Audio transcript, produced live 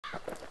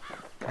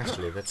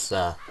Actually, let's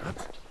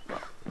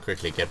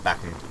quickly get back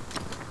and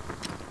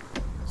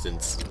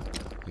since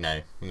you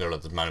know we got a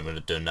lot of money we're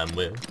doing done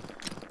with.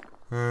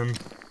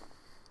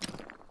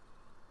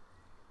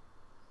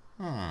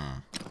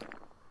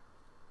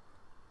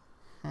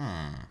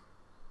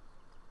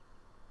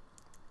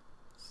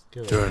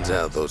 Turns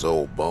out those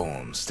old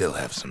bones still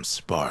have some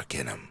spark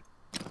in them.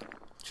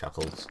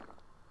 Chuckles.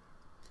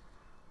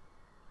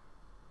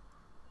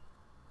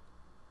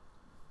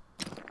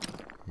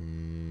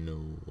 No,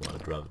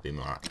 I'd rather be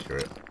more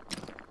accurate.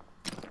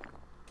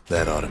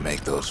 That ought to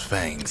make those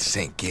fangs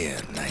sink in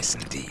nice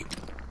and deep.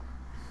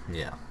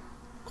 Yeah,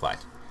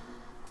 quite.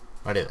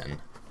 Righty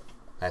then.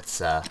 Let's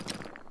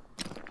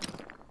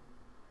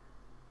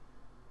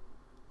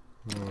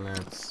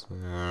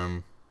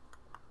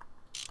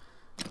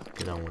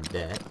get on with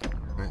that.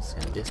 Let's see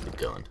how this be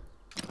going.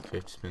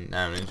 50%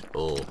 damage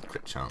or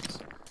crit chance.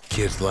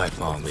 Kid's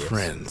lifelong Obvious.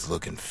 friends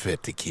looking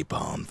fit to keep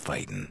on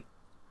fighting.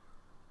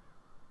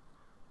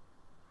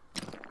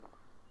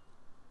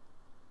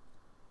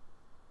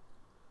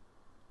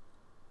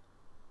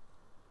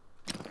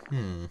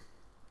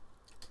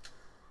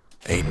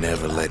 Ain't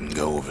never letting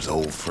go of his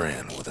old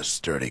friend with a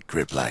sturdy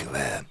grip like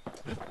that.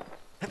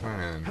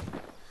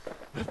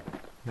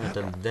 Not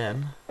done with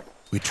them.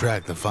 We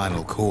tracked the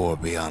final core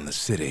beyond the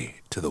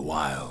city to the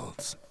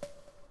wilds.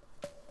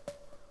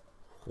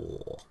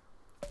 Cool.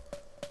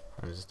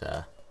 I'll just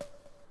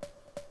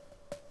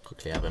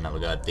quickly have another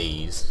go at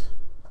these.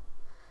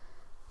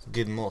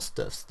 Getting more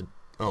stuff's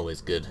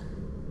always good.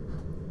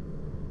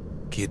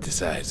 Kid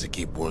decides to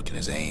keep working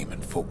his aim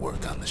and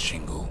footwork on the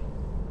shingle.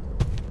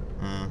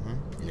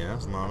 Yeah,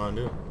 that's not what I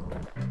do.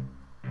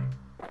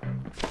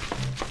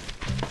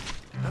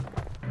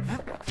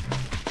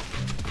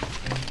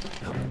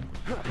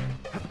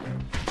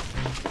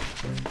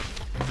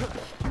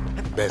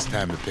 Best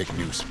time to pick a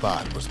new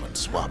spot was when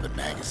swapping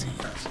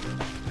magazines.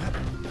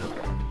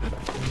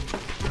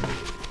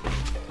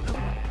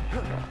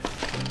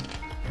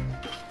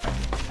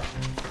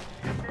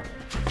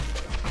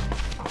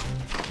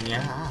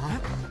 Yeah.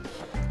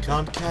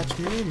 Can't catch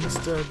me,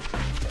 Mr.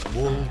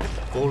 Wall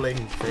falling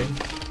thing.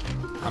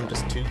 I'm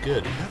just too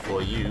good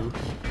for you.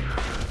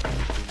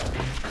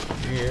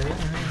 Yeah.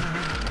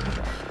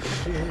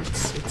 Shit,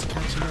 it's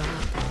catching up.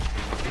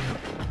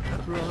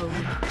 Run.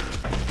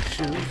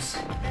 Shoots.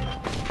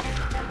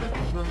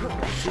 Run.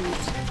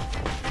 Shoots.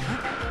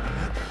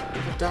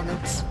 Done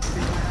it.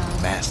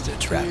 Master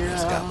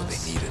trappers got what they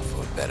needed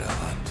for a better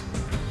hunt.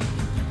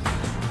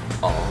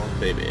 Oh,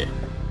 baby.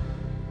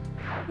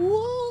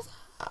 Whoa.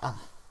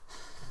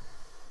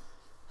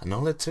 And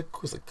all it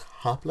took was a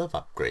couple of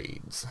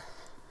upgrades.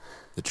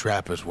 The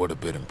trappers would have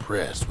been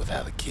impressed with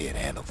how the kid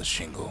handled the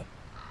shingle.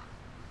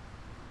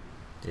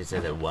 Did you say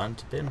they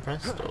weren't a bit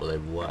impressed, or they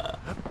were?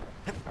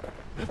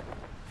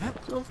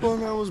 So far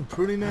that was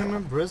pretty damn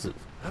impressive.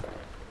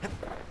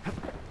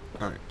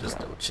 Alright, just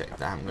double check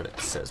that. I'm gonna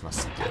set my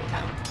skill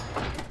now.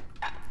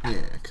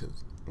 Yeah,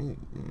 cause...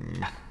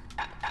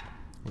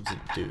 what does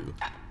it do?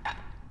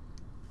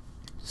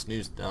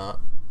 Snooze dart.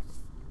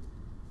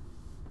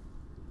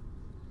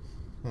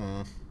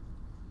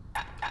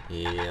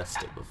 Yeah,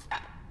 stick with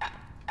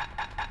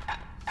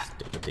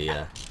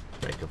the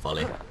breaker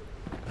volley.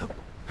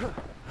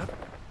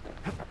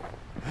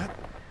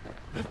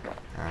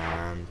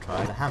 And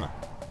try the hammer.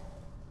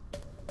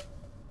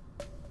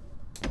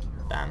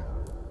 Bam.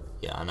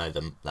 Yeah, I know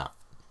that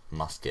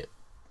musket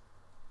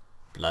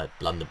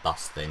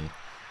blunderbuss thing.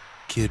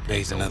 Kid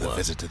pays Ain't gonna another work.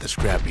 visit to the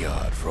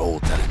scrapyard for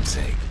old time's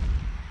sake.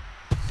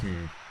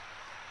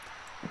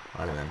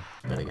 Right then,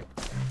 better get.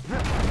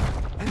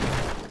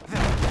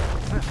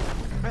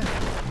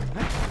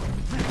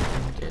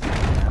 Get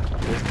down to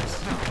business.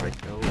 Break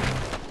no.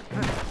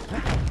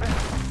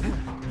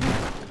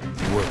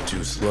 You worked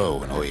too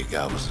slow and all you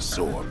got was a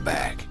sore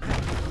back.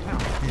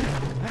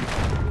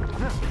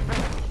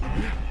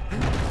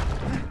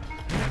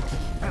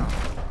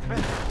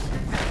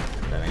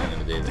 Don't think I'm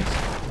gonna do this.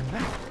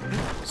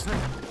 It's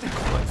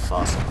quite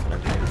fast enough, I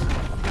don't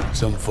think.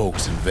 Some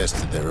folks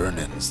invested their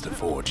earnings to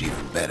forge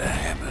even better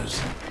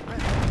hammers.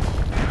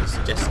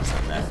 Suggesting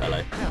something there,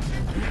 fellow.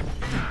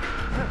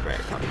 Great,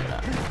 I can't do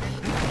that.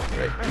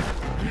 Great.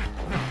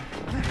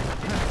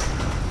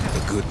 A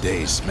good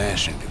day's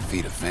smashing can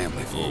feed a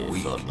family for a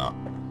week. Thought not.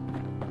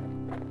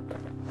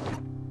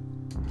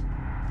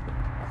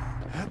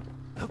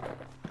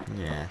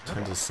 Yeah,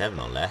 27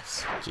 or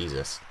less.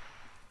 Jesus.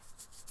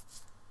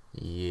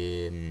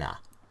 Yeah, nah.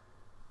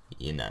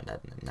 You know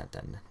that not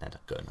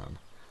going on.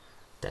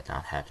 That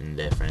not happening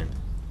there, friend.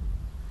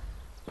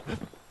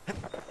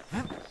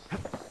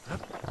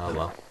 Oh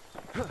well.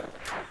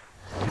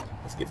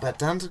 Let's get back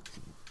down to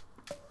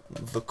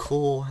the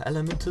core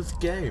element of the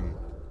game.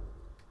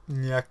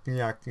 Nyak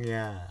nyak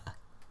nyak.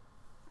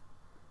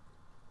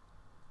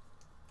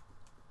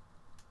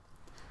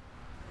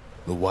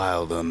 The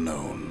wild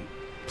unknown.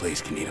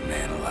 Place can eat a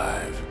man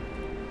alive.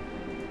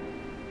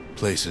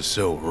 Place is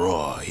so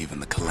raw, even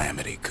the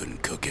calamity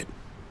couldn't cook it.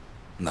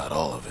 Not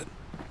all of it.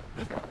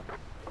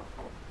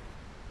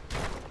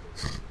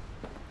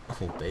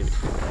 Oh, baby.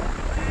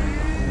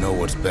 Know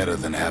what's better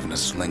than having a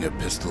slinger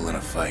pistol in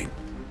a fight?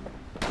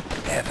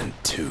 Having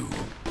two.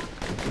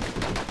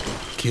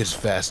 Kid's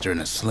faster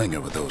than a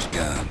slinger with those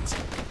guns.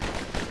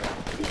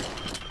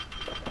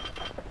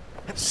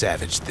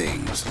 Savage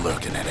things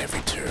lurking at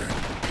every turn.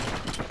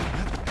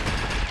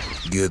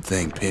 Good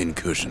thing pin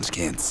cushions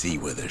can't see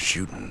where they're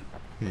shooting.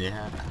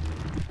 Yeah.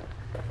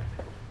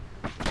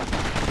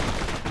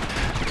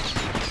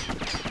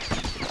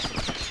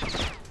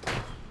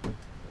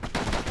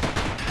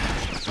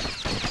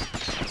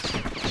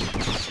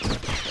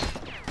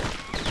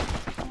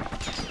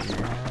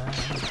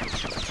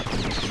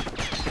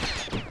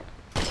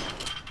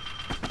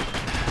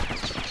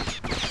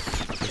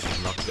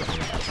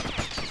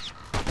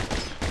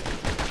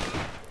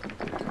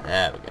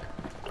 There we go.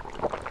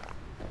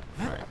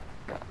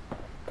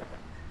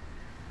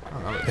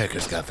 Alright.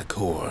 Pecker's got the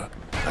core,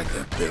 like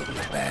they're building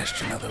a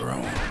bastion of their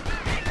own.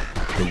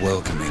 The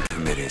welcoming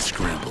committee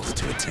scrambles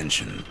to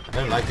attention. I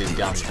don't like these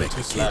guns, they're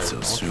too slow.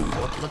 So soon.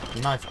 Look,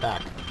 the knife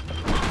back.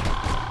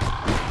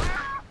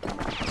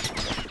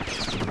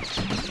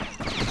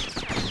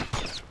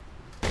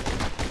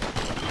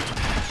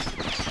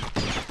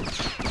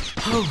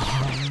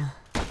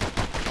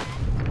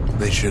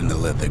 They shouldn't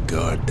have let their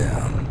guard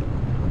down.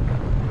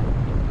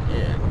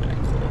 Yeah,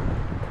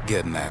 cool.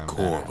 Getting that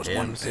core was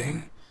one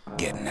thing.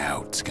 Getting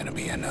out's gonna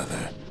be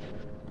another.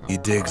 He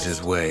digs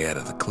his way out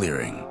of the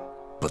clearing,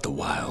 but the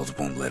wilds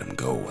won't let him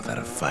go without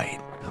a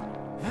fight.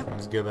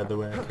 Let's go by the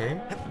way I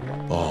came.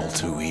 All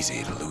too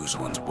easy to lose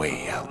one's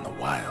way out in the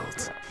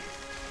wilds.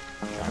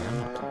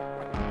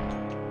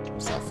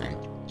 What's that thing?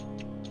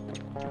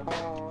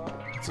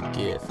 It's a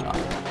gear fly.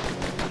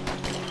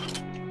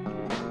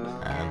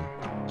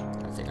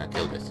 I think I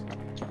killed it.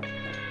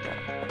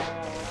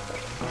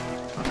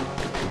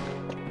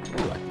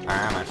 Ooh, I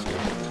am actually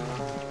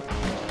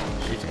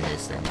shooting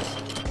these things.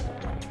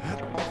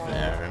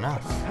 Fair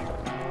enough.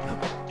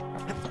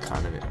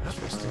 Kind of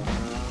interesting.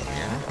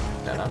 Yeah,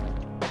 pick that up.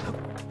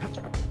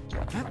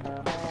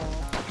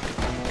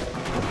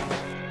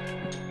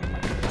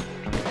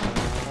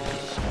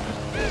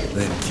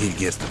 Then Kid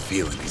gets the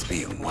feeling he's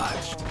being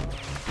watched.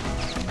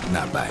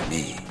 Not by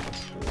me,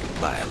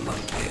 by a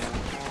lunkhead.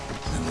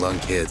 And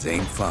lunkheads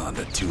ain't fond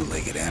of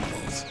two-legged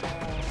animals.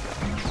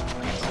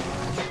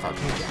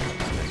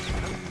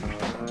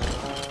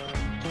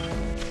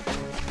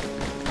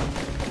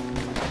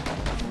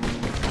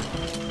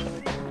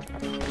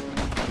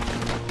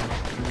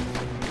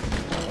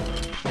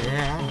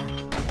 Yeah.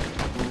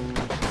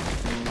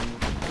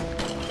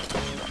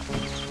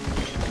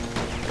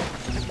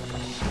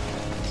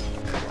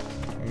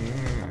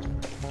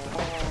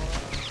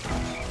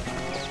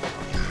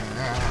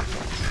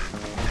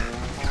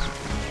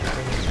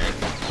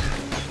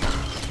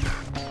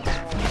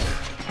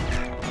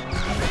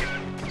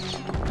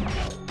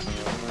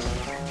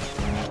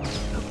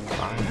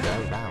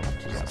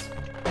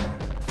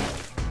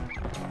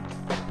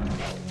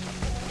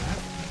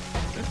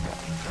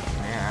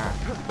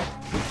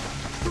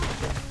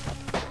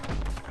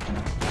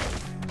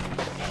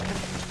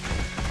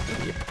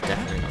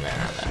 Definitely not getting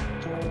out there.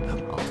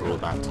 After all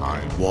that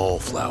time.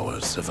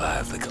 Wallflowers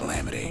survive the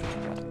calamity.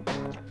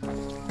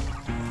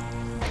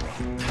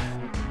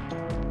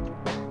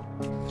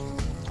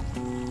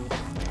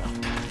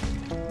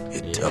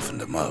 It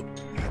toughened them up.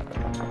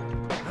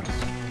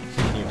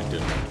 Didn't even do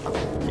it.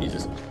 Oh,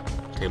 Jesus.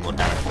 Take more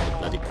damage from the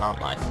bloody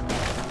plant life.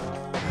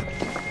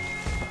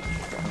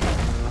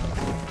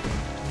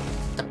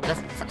 The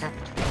fuck out.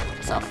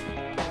 Yourself.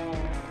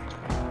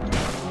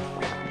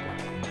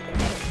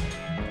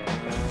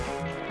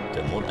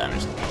 More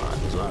damage than mine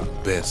as well.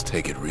 Best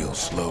take it real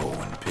slow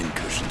when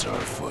pincushions are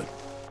afoot.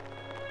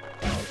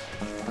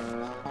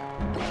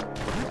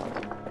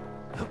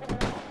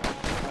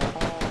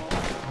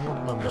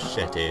 A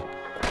machete.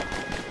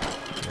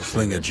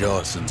 Slinger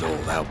Jawson's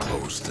old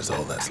outpost is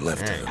all that's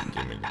left of him.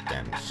 Give me the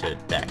damn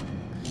shit back.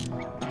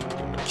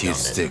 Kid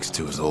sticks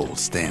to his old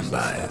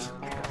standbys.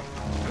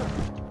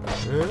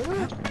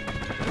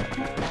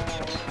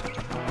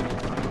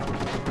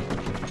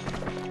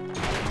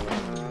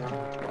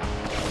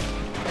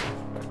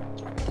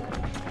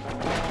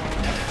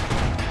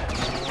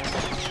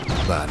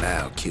 By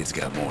now, Kid's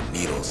got more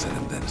needles in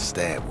him than a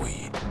stab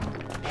weed.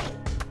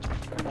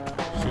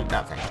 Shoot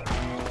that thing.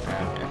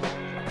 Okay.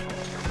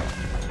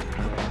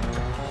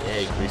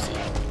 Yay, greasy.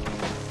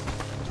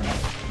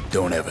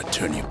 Don't ever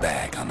turn your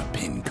back on a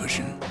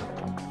pincushion.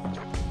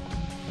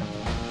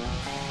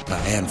 A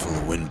handful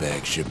of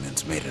windbag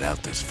shipments made it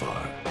out this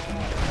far.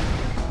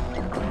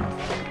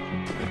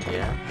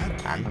 Yeah,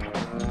 and?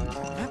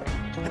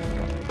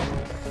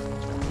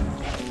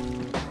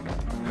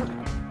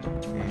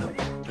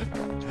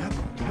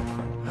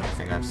 I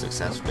think I've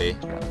successfully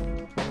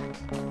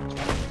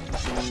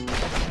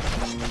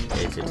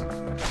created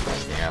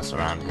anything else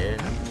around here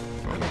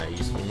from their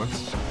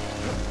usefulness.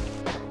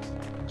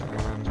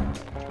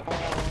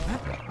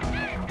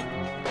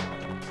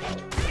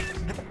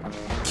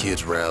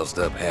 Kid's roused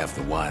up half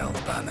the wild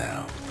by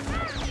now.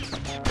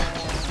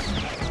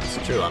 It's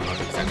true, I'm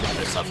not exactly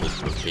pissed off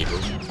with people.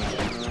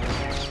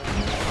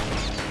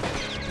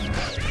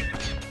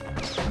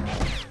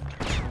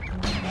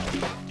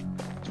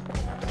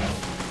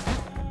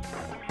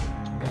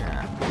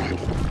 Yeah.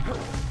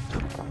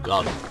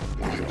 God,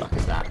 what the fuck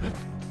is that?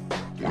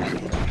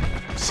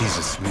 Sees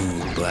a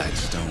smooth black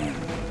stone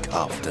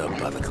coughed up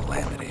by the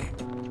calamity.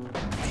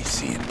 He's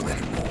seeing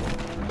plenty more.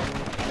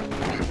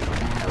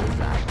 How is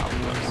that? I'll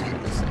look some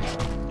of this thing.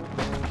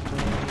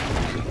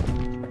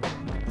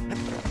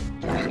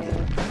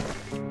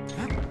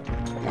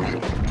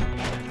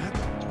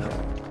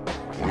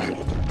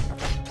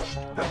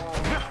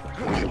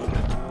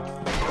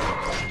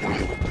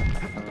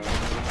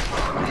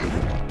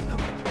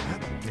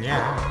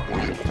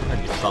 Yeah,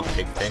 and you frog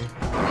pig thing.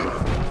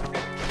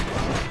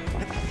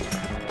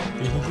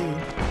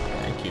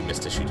 Thank you,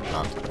 Mr. Shooter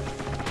Plant.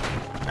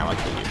 Now I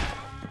kill you.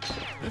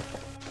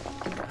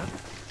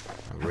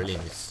 I really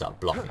need to start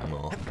blocking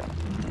more.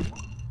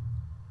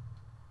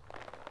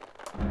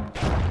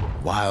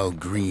 Wild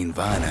green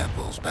vine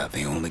apples, about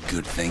the only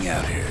good thing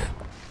out here.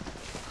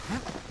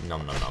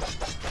 Nom nom nom.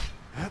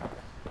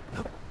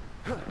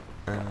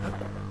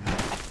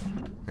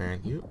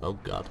 Thank you. Oh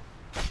god.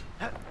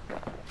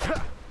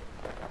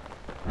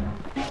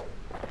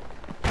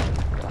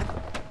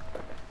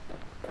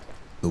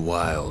 The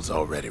Wild's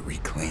already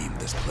reclaimed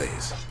this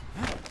place.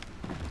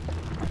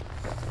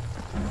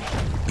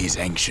 He's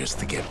anxious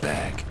to get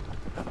back.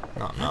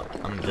 No, I'm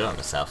not. I'm enjoying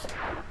myself.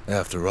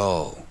 After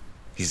all,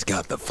 he's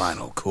got the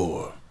final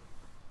core.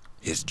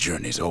 His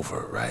journey's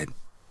over, right?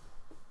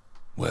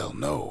 Well,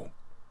 no.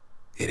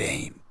 It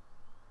ain't.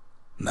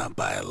 Not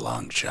by a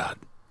long shot.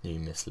 You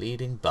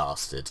misleading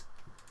bastard.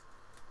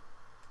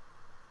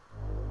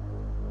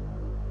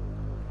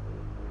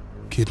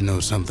 Kid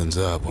knows something's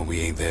up when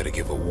we ain't there to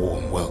give a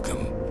warm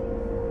welcome.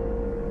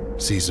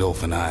 See,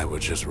 Zolf and I were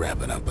just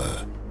wrapping up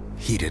a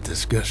heated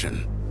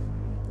discussion.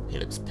 He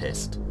looks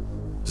pissed.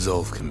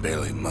 Zolf can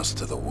barely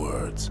muster the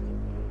words.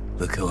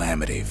 The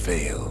calamity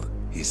failed,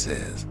 he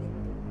says.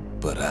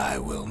 But I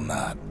will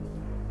not.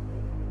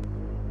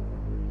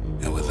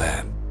 And with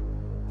that,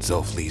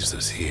 Zolf leaves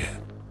us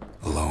here,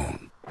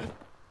 alone.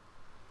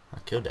 I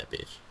killed that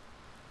bitch.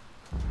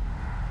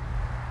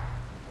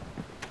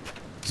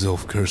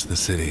 Zolf cursed the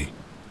city,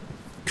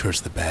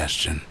 cursed the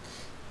Bastion,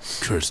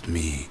 cursed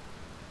me,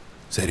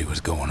 said he was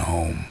going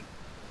home.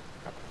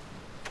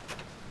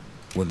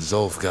 When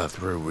Zolf got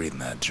through reading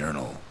that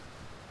journal,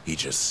 he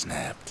just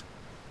snapped.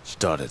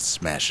 Started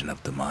smashing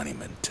up the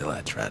monument till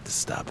I tried to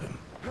stop him.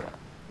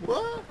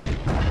 What?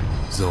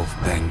 Zolf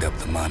banged up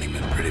the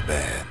monument pretty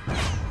bad.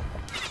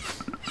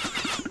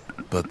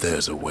 But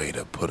there's a way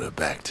to put her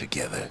back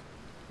together.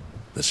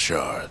 The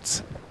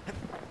shards.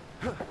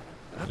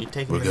 You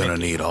taking We're the gonna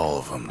mickey? need all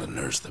of them to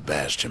nurse the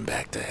Bastion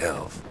back to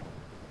health.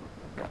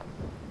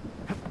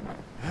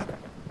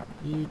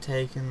 You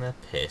taking the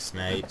piss,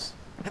 mate?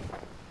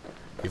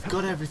 You've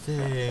got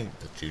everything,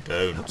 but you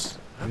don't.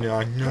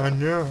 No, no,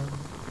 no.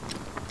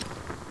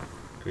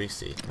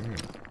 Greasy.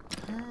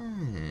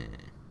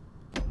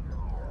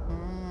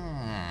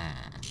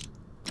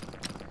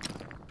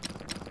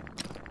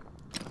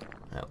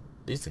 Well,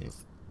 these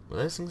things. Were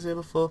those things here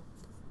before?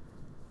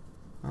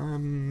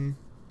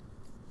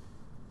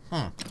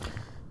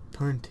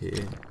 Point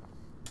here.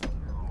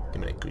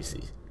 Give me that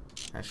greasy.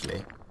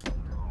 Actually, I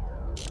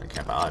don't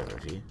care about either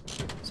of you,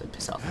 so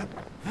piss off.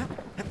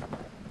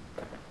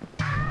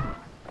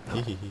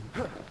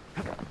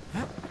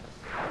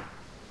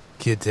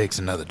 Kid takes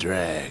another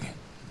drag.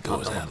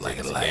 Goes Oh, out like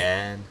a take it light.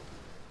 again.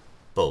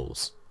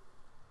 Balls.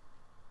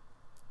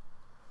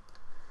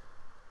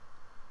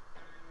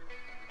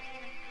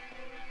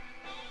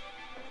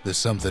 There's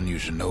something you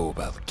should know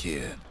about the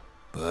kid,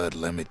 but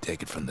let me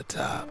take it from the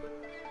top.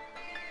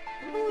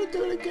 Oh,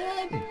 do it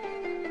again.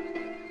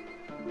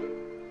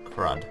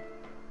 Crud.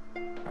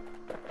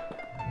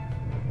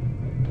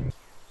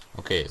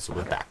 Okay, so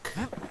we're back.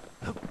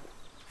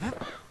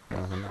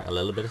 A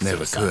little bit of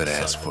Never suicide, could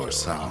ask so for a I'll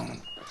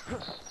song.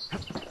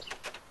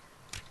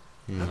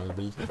 A little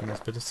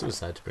bit of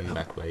suicide to bring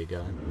back where you're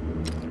going.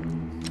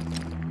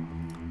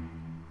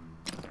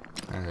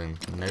 And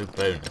no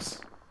bonus.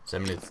 So I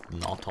mean it's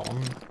not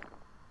on.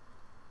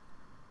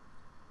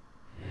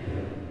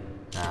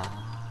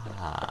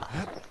 Ah,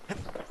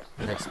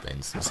 that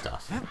explains some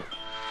stuff.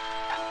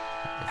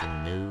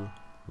 Anything new?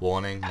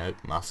 Warning? Nope.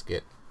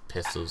 Musket.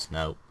 Pistols?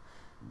 Nope.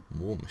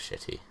 War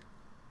machete.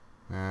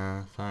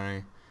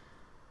 Sorry.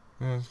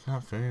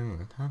 Not feeling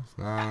the tough.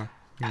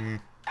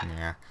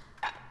 Yeah.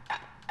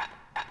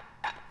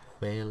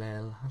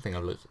 Whale. I think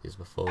I've looked at these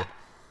before.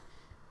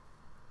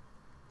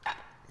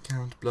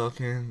 Count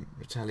blocking,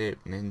 retaliate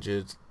when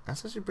injured.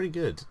 That's actually pretty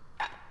good.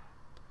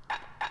 I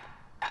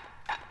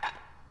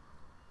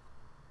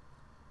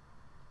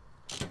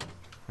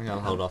think I'll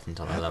hold off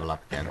until I level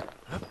up again.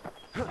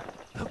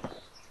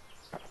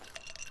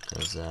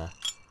 Because,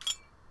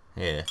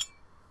 yeah.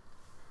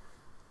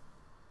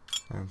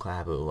 I'm quite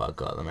happy with what I've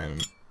got at the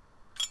moment.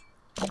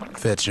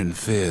 Fetching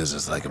fizz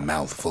is like a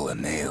mouthful of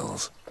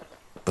nails,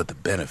 but the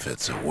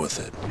benefits are worth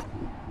it.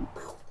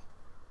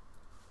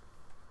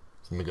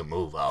 We can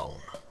move on.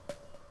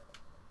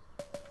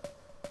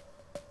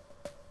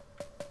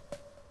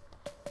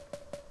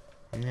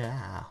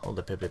 Yeah, all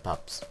the pipply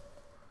pups.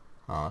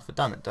 Oh, if I've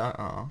done it, don't.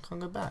 Oh, I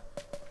can't go back.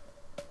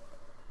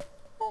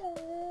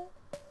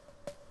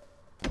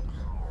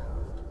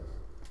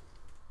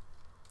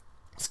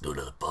 Let's go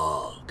to the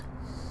bog.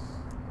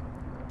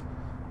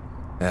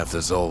 After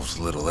Zolf's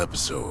little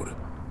episode,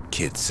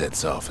 Kid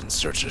sets off in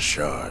search of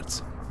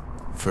shards.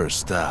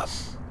 First stop,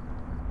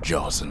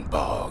 Jawson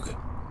Bog.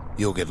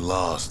 You'll get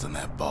lost in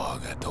that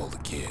bog, I told the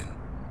kid,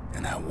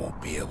 and I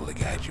won't be able to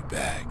guide you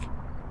back.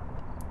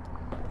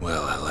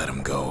 Well, I let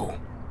him go.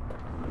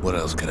 What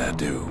else could I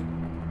do?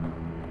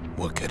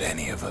 What could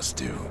any of us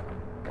do?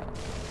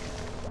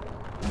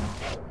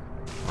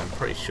 I'm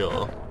pretty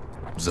sure.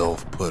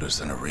 Zolf put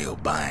us in a real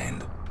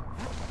bind.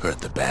 Hurt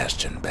the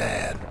Bastion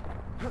bad.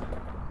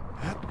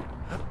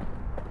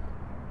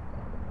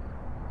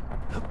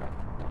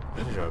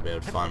 I'm sure I'll be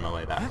able to find my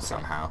way back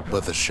somehow.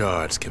 But the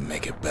shards can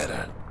make it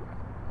better.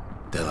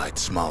 They're like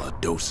smaller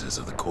doses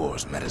of the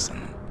core's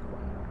medicine.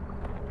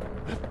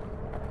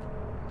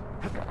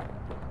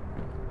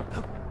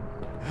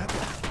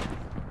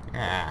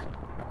 Yeah.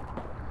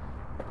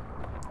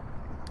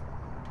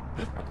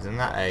 Isn't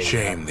that a...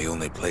 Shame the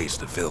only place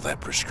to fill that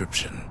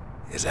prescription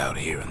is out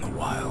here in the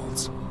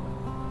wilds.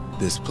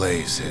 This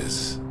place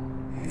is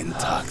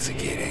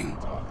intoxicating.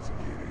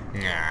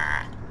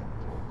 Nah.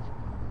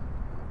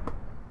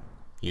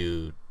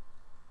 You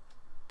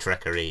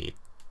trickery,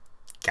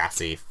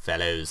 gassy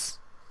fellows.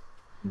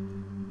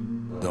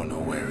 Don't know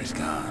where he's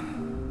gone.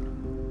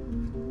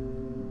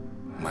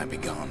 Might be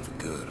gone for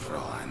good for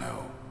all I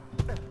know.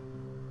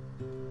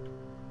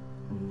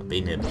 I've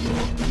been here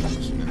before.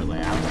 Just another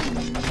way out.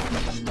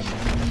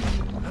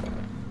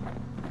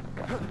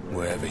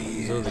 Wherever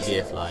he So is, the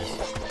gear flies.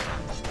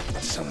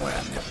 somewhere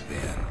I've never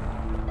been.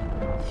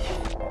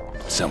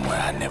 Somewhere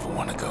I never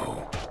want to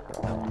go.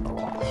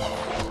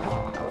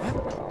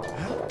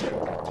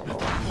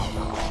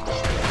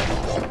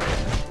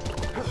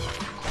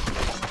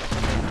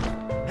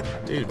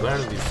 Dude, where are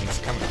these things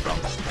coming from?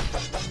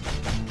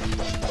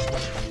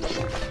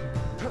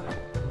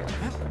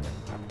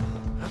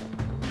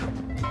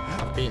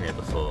 I've been here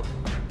before.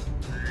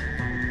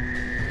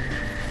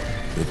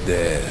 The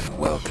dead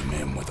welcome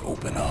him with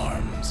open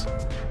arms.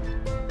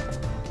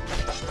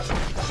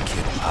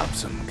 Kid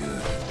pops him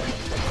good.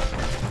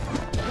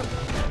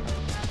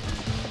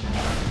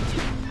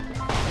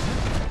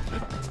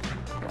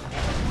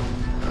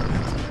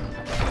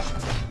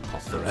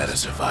 Off the That a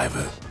rest.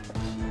 survivor?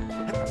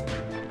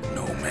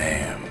 No,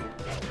 ma'am.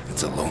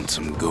 It's a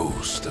lonesome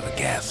ghost of a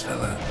gas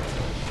fella.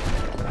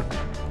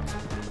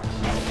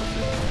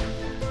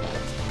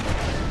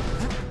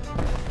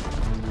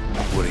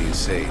 What do you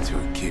say to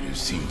a kid who's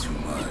seen too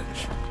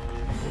much?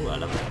 Ooh, I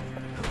love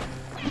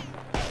it.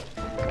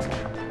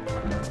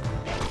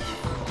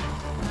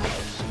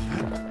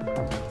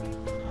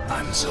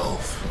 I'm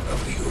Zolf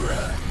of the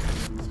Ura.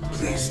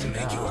 Pleased to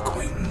make your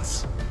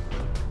acquaintance.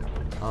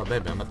 Oh,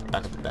 baby, I'm at the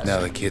back of the best. Now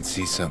the kid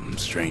sees something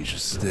stranger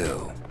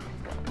still.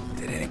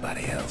 Did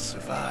anybody else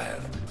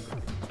survive?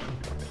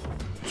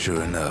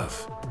 Sure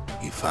enough,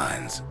 he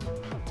finds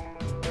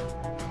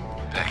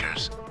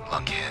peckers,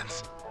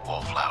 lunkheads,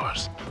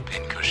 wallflowers,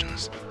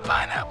 pincushions,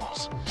 vine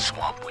apples,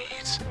 swamp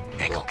weeds,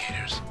 ankle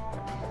gators.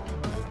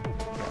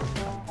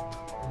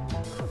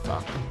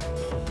 Fuck.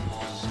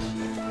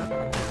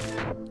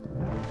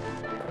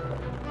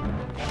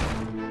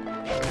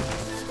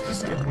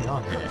 What's going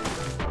on here?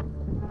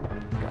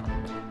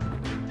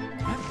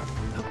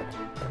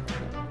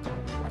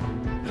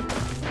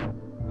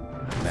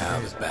 Now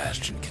the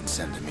Bastion can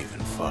send him even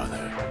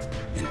farther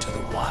into the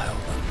wild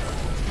unknown.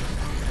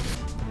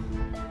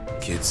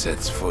 Kid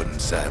sets foot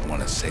inside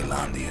one of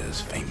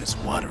Ceylondia's famous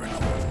watering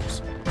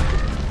holes.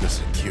 The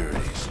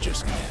security's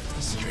just gonna have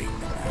to straighten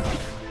him out.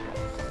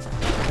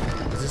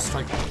 Is this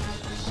like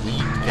weed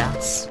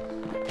gas?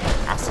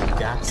 Acid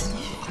gas?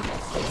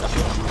 That's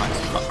what I'm like to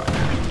fuck right now.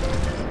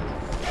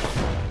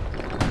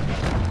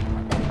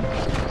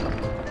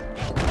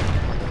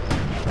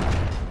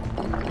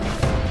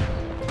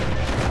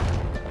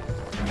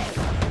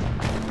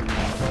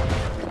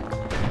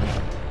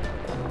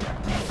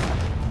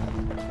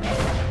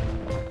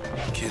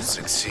 Kid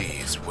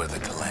succeeds where the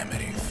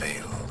calamity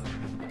failed.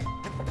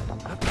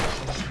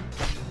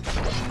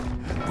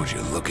 Would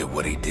you look at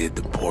what he did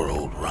to poor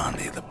old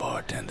Rondi, the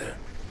bartender?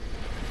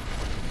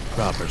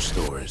 Proper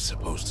story's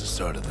supposed to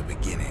start at the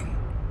beginning.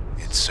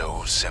 It's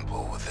so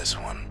simple with this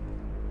one.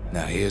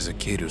 Now here's a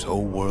kid whose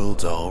whole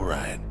world's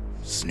alright,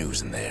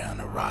 snoozing there on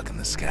a rock in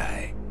the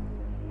sky.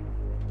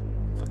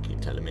 Fuck you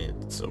telling me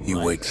it's alright. He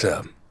wakes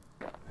up.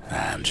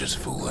 I'm just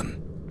fooling.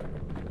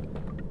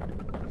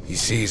 He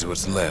sees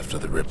what's left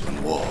of the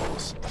rippling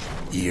walls.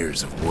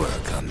 Years of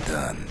work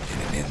undone in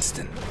an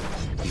instant.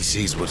 He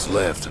sees what's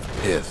left of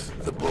Pith,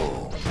 the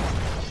bull.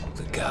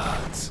 The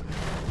gods,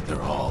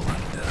 they're all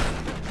undone.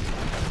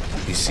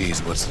 He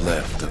sees what's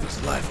left of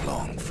his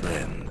lifelong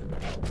friend.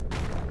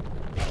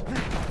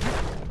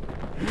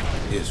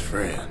 His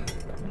friend,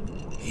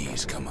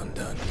 he's come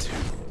undone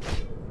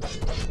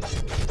too.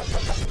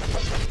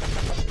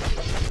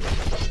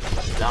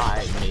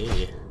 Die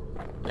me.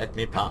 Let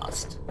me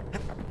past.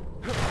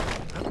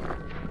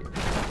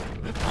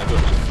 I do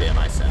not fear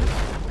myself,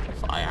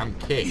 for I am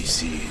king. He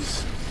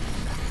sees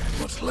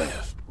what's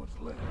left.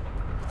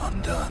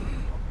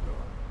 Undone.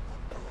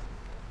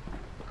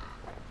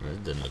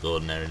 It didn't look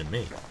ordinary to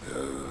me.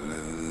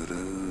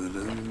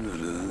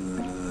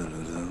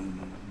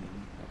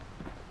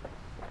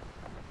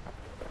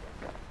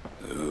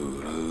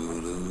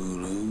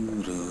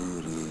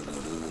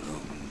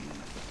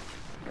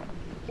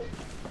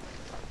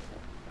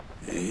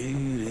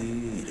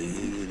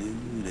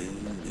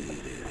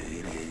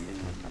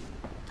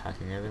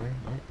 Packing everything?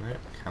 Oh, no.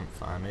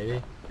 Campfire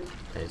maybe.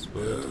 Place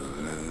wood.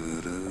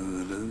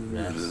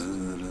 Rest.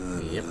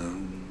 Yep.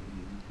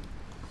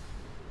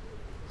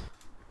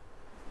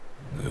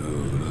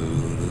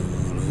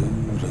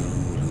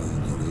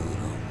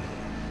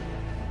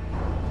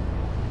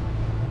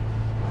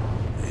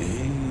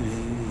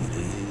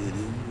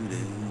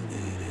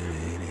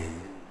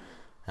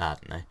 I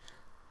don't know.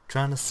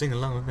 Trying to sing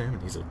along with him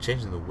and he's all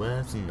changing the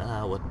words and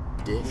what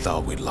dick.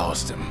 Thought we'd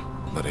lost him,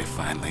 but he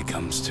finally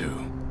comes to.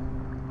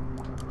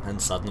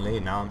 And suddenly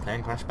now I'm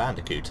playing Crash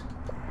Bandicoot.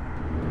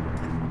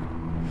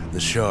 The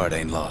shard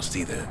ain't lost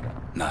either.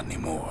 Not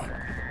anymore.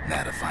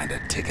 Now to find a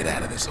ticket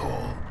out of this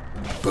hole.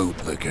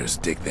 Bootlickers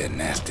dig their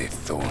nasty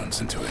thorns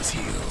into his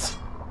heels.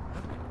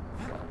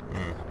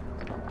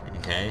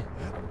 Okay.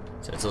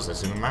 So it's also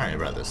Super Mario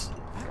Brothers.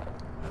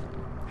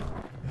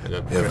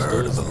 Ever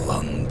heard of the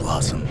lung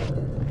blossom?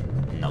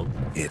 No.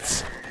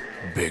 It's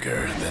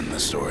bigger than the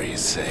stories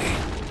say.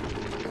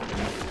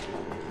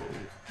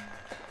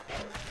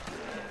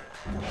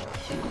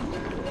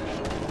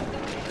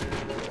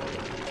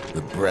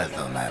 The breath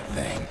on that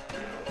thing,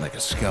 like a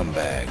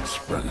scumbag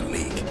sprung a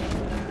leak.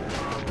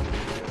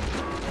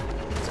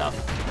 Tough.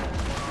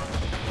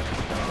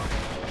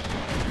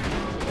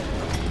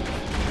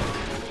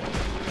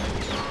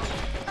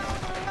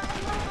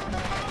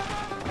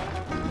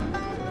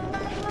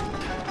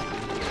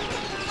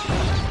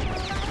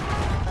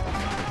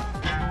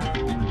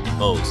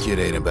 Balls. Kid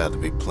ain't about to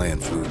be playing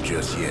food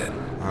just yet.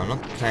 I'm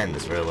not playing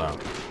this very well.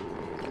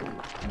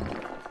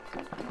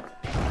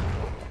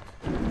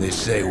 They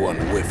say one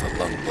whiff of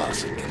lung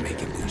blossom can make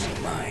you lose your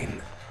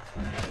mind.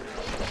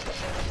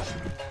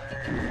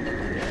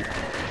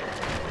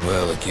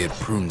 Well, the kid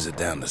prunes it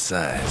down to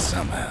size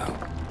somehow.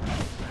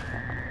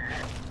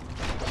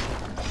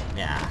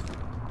 Yeah.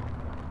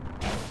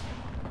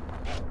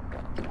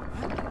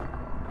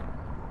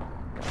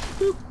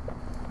 Boop.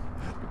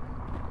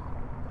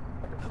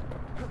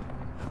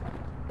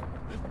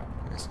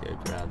 Let's go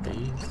grab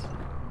these.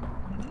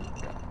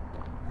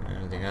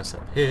 Anything else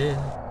up here?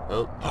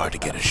 Oh. Hard to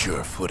get a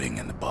sure footing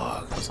in the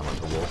bog. Someone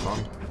to walk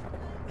on.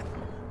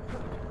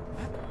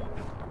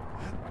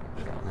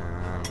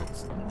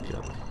 Let's get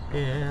up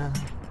here.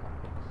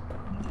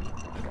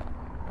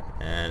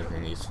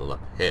 Anything useful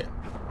up here?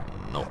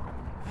 No.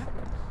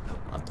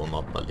 I do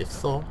not believe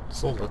so.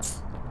 So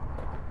let's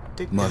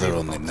dig. Mother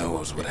only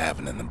knows what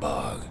happened in the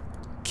bog.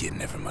 Kid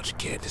never much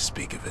cared to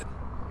speak of it.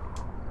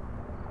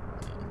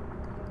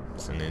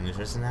 Something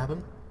interesting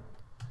happened?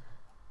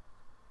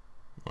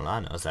 All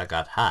I know is I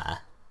got high.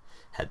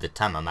 Had the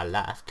time of my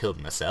life, killed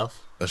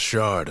myself. A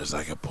shard is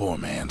like a poor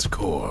man's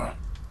core,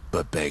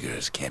 but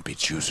beggars can't be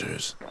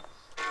choosers.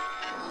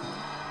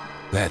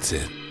 That's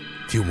it.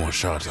 A few more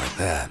shards like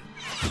that,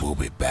 and we'll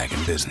be back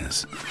in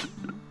business.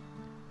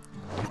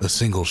 A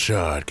single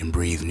shard can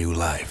breathe new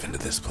life into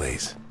this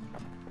place.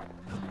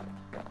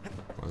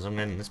 What's I'm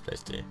getting this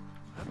place to?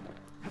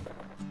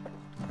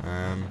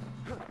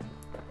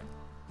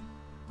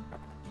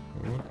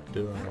 What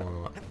do I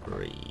want to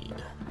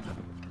upgrade?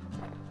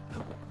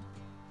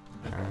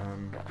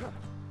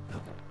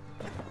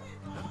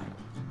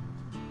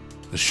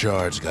 The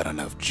shard's got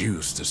enough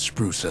juice to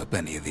spruce up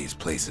any of these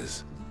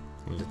places.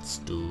 Let's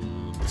do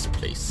this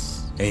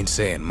place. Ain't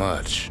saying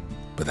much,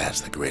 but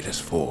that's the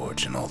greatest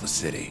forge in all the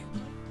city.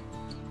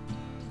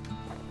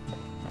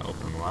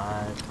 Open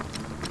wide.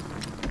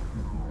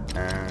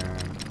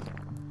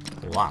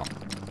 And wow.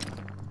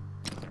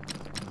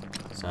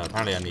 So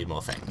apparently I need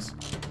more things.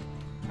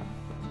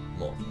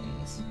 More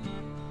things.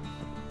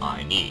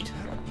 I need.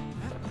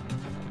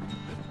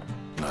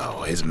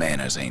 No, his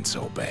manners ain't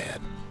so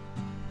bad.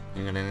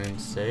 You got anything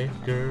to say,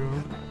 girl?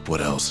 What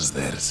else is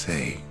there to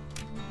say?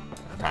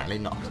 Apparently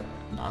not.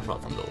 Not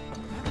from all.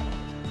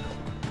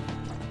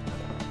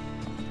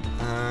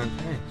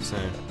 Okay, so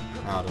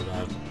how did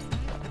I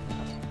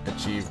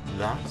achieve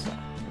that?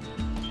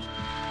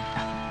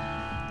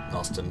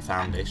 Lost in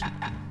Foundation.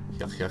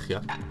 Yuck, yuck,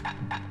 yuck.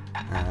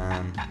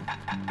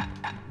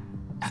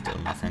 Still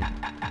nothing.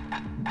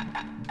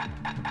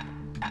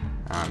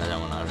 And I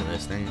don't want either of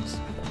those things.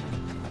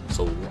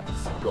 So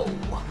let's go.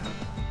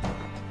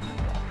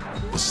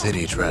 The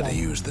city tried to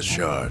use the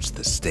shards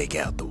to stake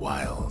out the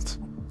wilds.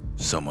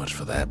 So much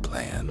for that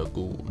plan.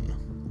 Lagoon.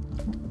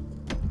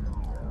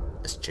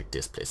 Let's check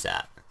this place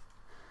out.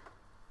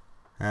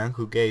 And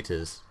who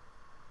gators?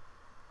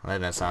 Well, that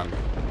doesn't sound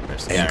very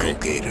scary. Ankle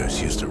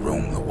gators used to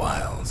roam the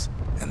wilds,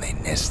 and they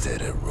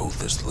nested at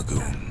Rothes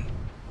Lagoon.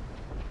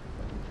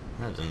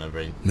 That doesn't have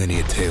very... Many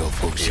a tale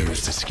folks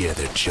used to scare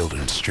their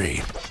children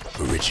straight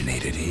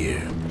originated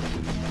here.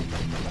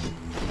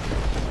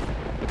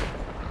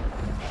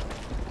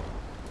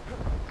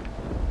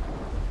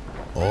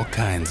 All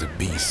kinds of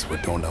beasts we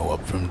don't know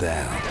up from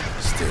down,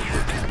 still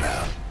lurking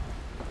about.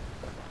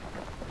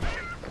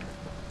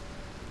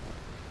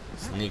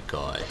 Sneak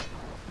eye.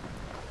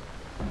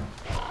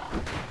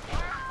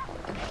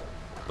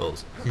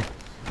 Balls.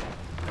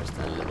 There's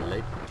that little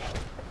lake.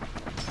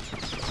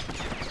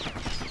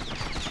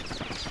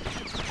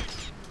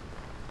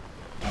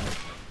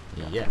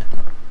 Yeah.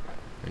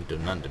 Don't do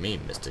none to me,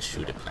 Mr.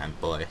 Shooter Plant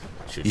Boy.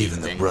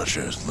 Even the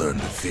brushers learned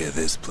to fear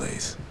this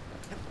place.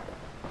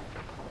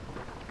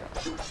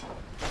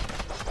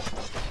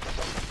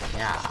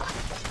 Yeah.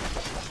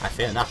 I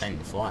fear nothing,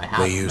 for I have...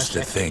 They used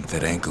to think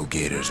that ankle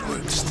gators were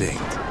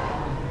extinct.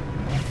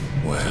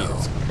 Well,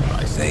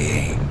 they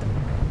ain't.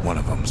 One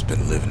of them's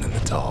been living in the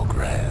tall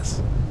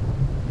grass.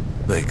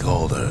 They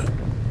called her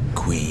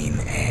Queen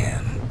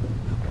Anne.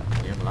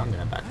 Yeah, well, I'm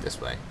going back this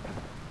way.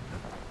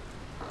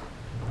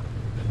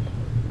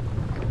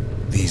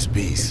 These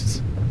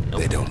beasts,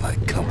 they don't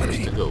like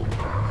company. To go.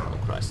 Oh,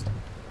 Christ.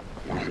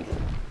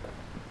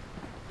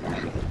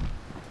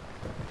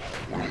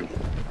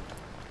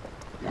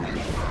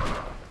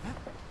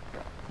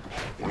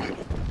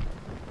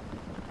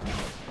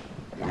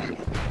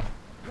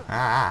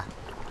 Ah,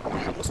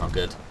 that was not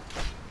good.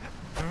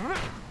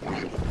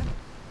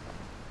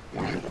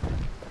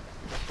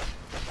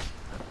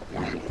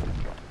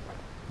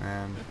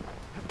 Yeah.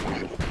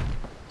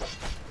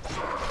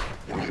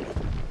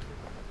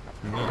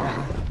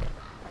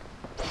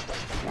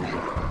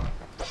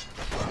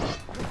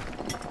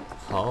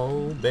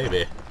 Oh,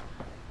 baby.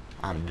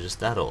 I'm just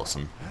that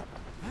awesome.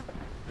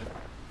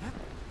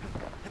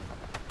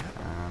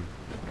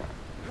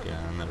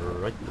 Going the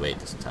right way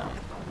this time.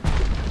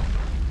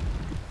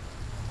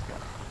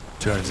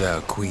 Turns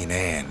out Queen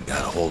Anne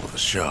got a hold of a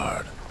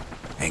shard.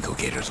 Ankle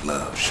gators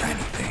love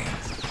shiny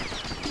things.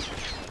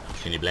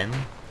 Can you blame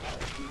them?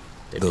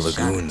 The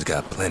lagoon's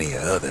got plenty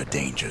of other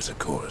dangers, of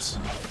course.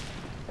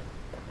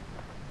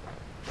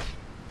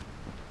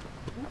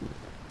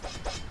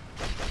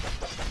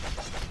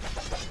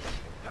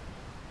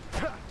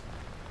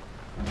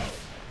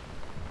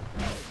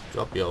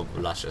 Drop your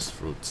luscious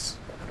fruits,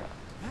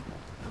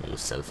 you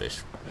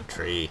selfish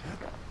tree.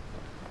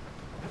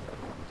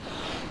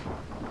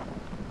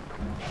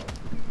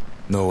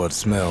 Know what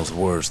smells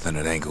worse than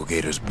an ankle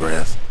gator's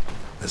breath?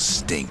 The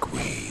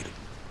stinkweed.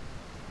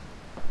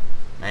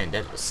 Man,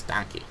 that was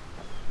stanky.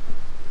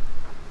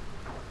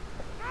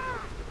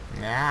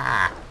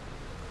 Ah,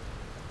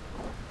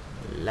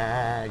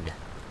 lag.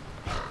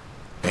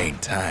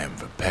 Ain't time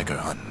for pecker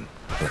hunting,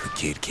 but the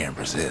kid can't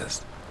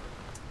resist.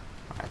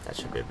 Alright, that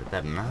should be a bit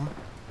better now.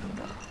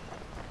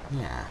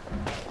 Yeah.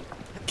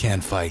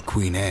 Can't fight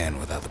Queen Anne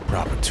without the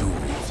proper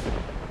tools.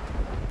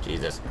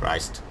 Jesus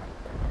Christ.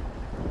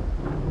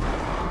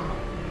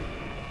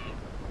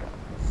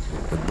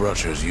 The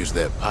brushers use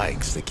their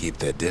pikes to keep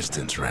their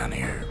distance around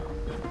here.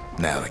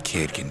 Now the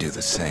kid can do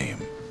the same.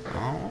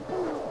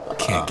 Oh.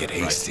 Can't get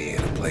hasty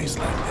in a place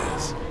like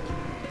this.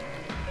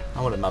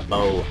 I wanted my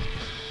bow.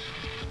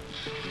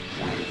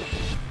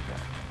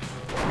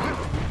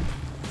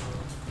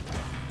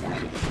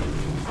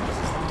 This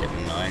is getting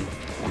annoying.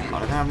 I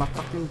don't have my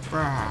fucking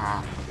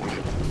bra.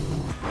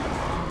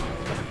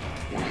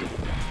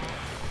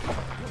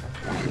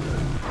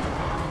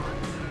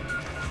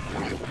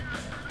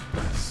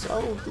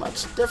 So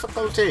much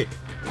difficulty.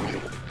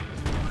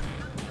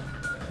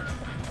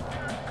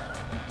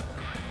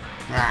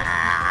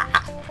 Ah,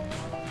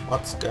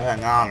 what's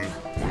going on?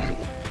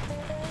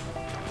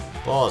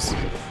 Pause.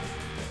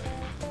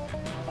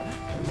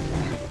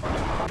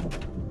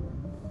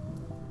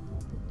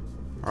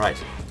 Right,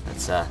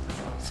 let's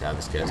see how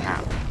this goes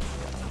now.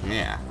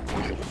 Yeah.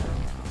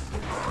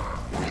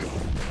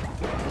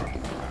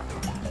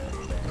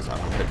 These are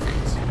good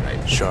things,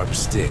 right? Sharp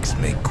sticks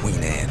make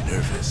Queen Anne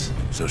nervous,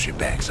 so she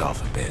backs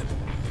off a bit.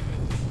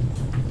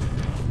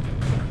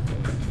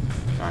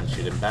 Try and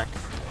shoot him back.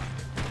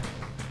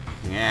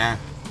 Yeah.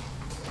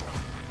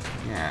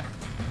 Yeah.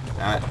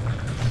 Damn it.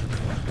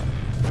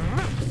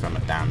 From a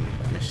damn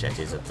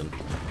machetes at them.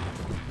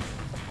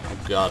 Oh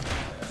god.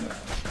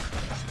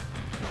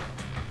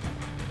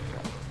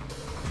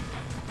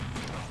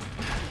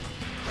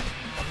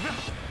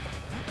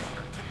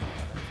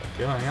 What's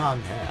going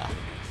on here?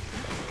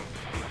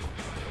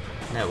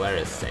 Nowhere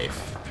is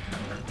safe.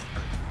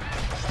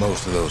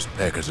 Most of those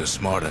peckers are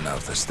smart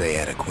enough to stay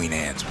out of Queen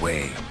Anne's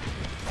way.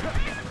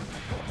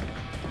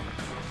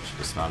 Should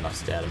be smart enough to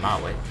stay out of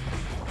my way.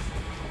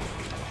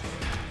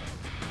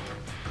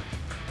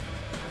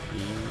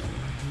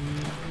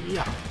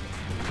 Yeah.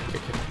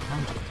 Kick it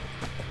around.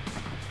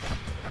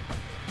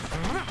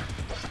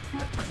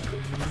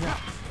 Yeah.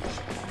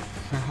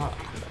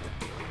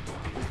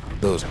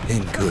 Those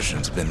pin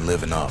cushions been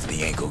living off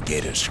the ankle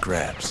gator's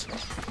scraps.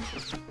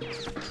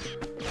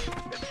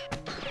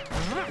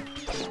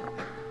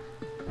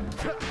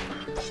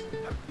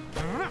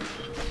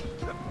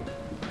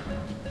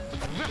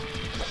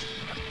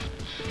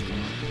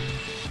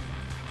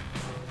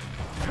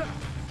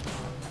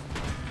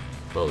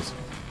 suppose.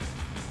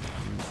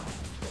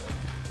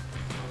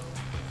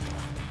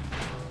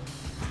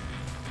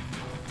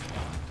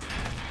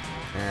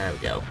 There we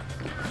go.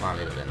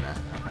 Finally got in there.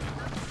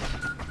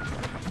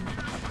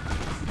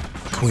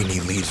 Queenie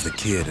leads the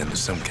kid into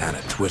some kind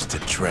of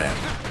twisted trap.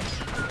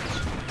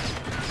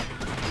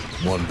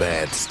 One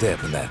bad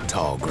step in that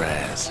tall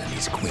grass and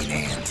he's Queen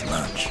Anne's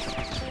lunch.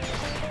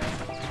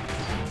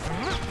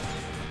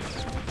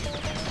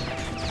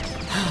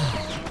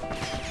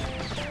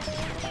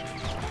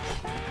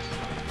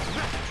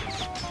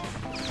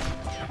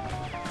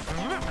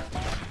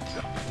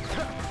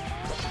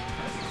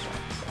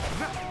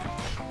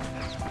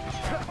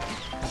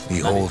 He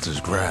holds his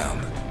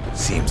ground.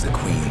 Seems the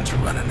Queen's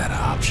running out of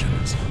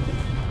options.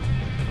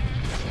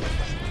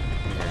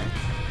 Okay.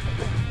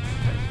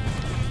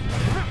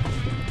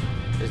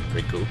 This is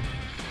pretty cool.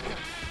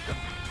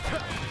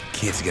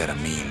 Kid's got a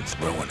mean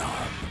throwing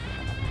arm.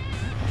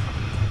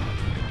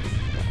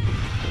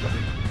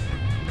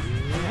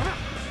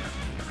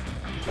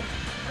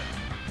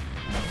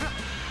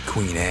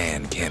 Queen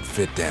Anne can't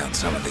fit down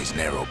some of these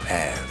narrow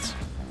paths.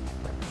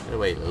 Get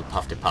away, little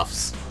puffy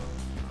puffs.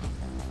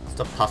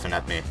 Stop puffing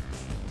at me.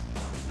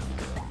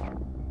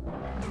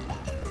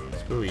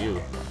 Screw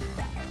you.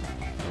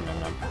 Nom, nom,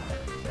 nom.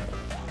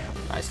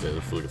 Nice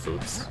little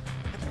foods.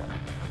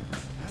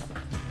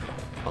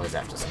 Always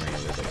after something a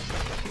little bit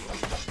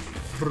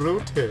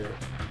fruity.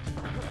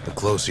 The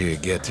closer you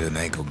get to an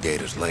ankle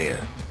gator's lair,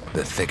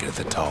 the thicker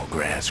the tall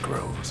grass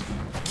grows.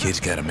 Kid's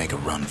gotta make a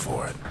run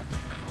for it.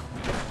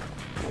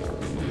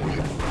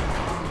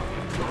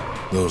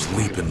 Those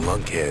leaping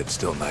lunkheads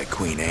don't like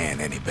Queen Anne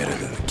any better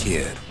than the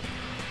kid.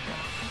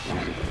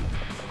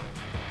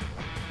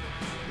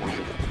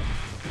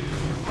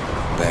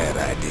 Bad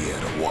idea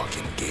to walk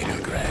in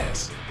gator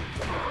grass.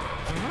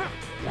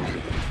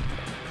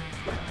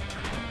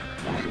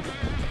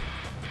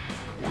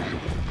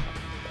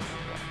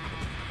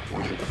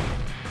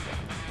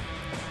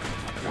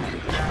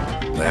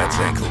 That's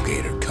ankle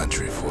gator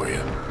country for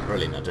you.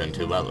 Really not doing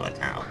too well right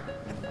now.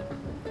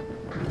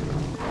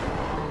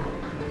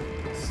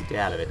 Stay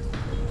out of it.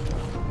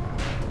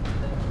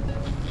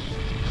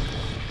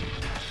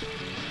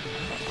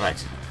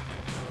 Right.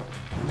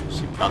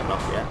 She bugged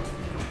off yet?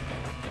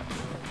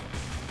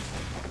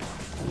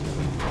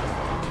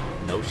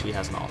 No, she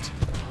has not.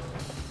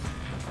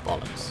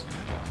 Bollocks.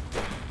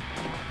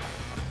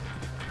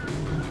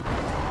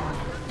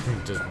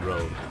 Just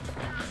roll.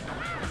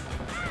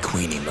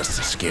 Queenie must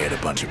have scared a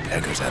bunch of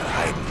peckers out of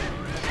hiding.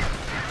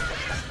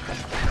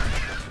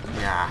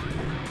 Yeah.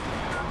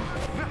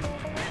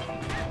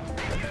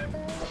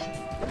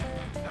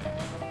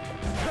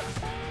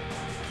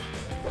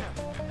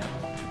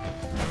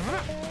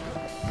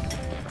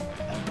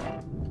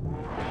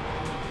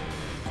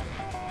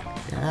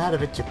 Get out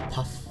of it, you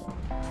puff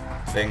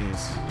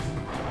things.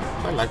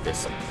 I like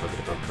this. Oh, I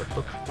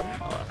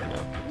don't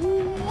know.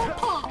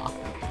 Oh.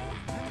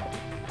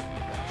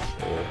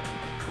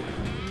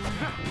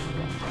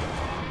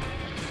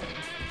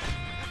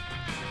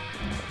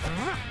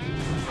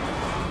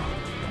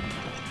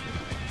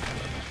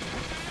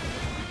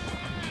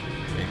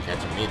 You ain't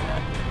catching me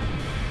there.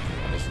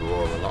 I just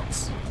roar a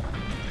lots.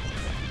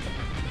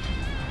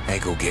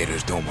 Ankle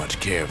gators don't much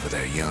care for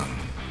their young.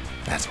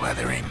 That's why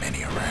there ain't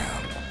many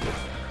around.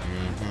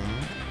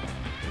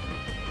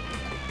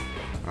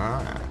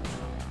 Ah.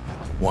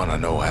 Wanna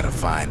know how to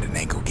find an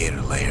ankle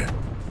gator lair?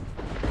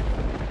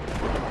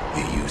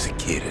 You use a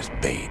kid as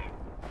bait.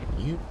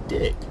 You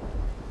dick.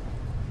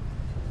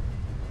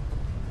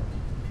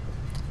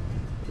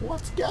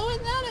 What's going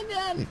on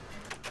again?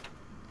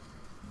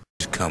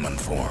 She's coming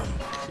for him.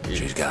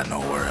 She's got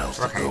nowhere else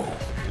to go.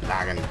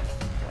 Lagging.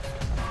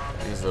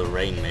 It's the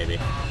rain, maybe.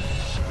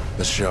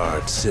 The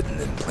shard's sitting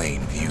in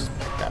plain view.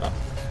 Pick that up.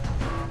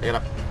 Pick it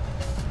up.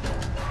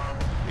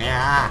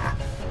 Yeah.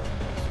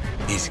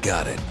 He's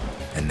got it.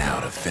 And now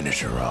to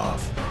finish her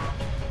off.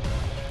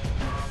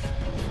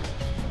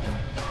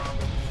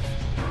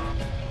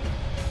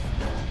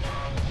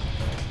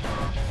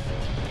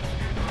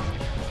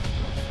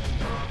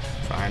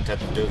 Trying to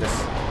do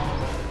this.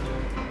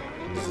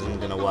 This isn't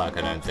gonna work,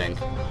 I don't think.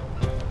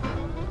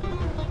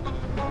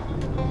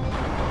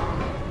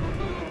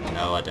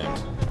 No, I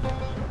don't.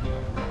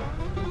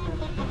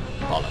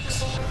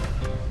 Bollocks.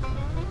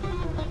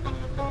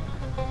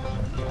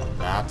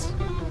 That.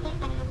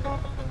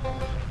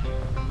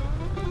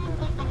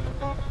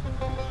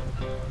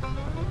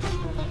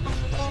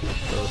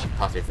 Little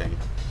puffy thing.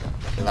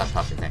 Look at that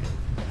puffy thing.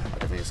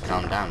 I think it's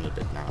calmed down a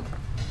bit now.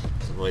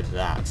 Let's avoid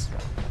that.